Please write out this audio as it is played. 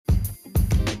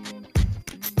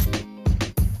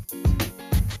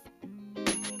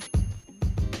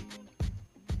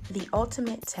The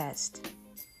ultimate test.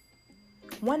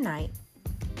 One night,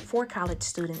 4 college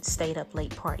students stayed up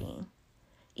late partying,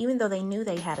 even though they knew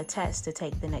they had a test to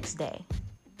take the next day.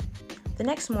 The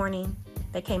next morning,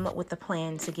 they came up with a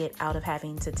plan to get out of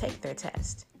having to take their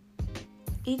test.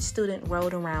 Each student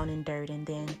rolled around in dirt and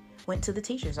then went to the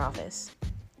teacher's office.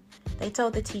 They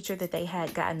told the teacher that they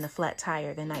had gotten a flat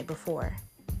tire the night before,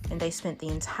 and they spent the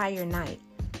entire night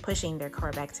pushing their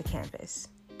car back to campus.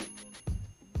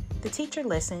 The teacher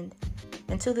listened,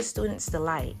 and to the students'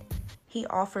 delight, he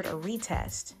offered a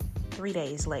retest 3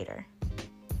 days later.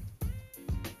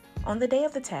 On the day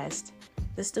of the test,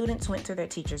 the students went to their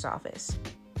teacher's office.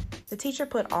 The teacher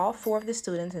put all 4 of the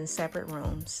students in separate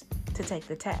rooms to take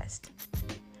the test.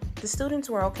 The students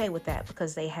were okay with that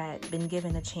because they had been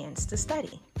given a chance to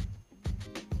study.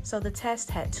 So the test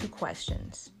had 2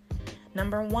 questions.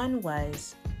 Number 1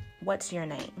 was, "What's your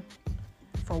name?"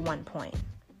 for 1 point.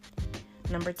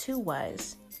 Number 2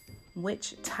 was,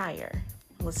 "Which tire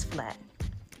was flat?"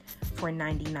 for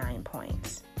 99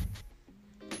 points.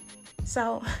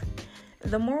 So,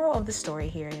 the moral of the story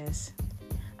here is,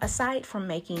 aside from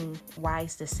making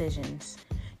wise decisions,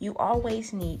 you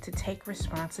always need to take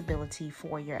responsibility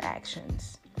for your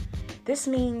actions. This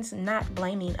means not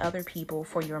blaming other people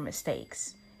for your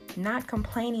mistakes, not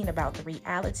complaining about the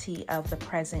reality of the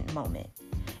present moment,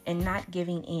 and not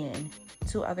giving in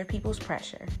to other people's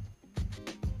pressure.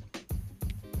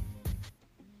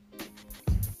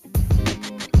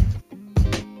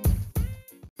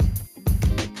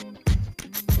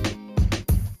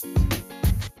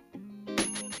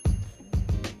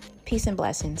 Peace and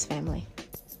blessings, family.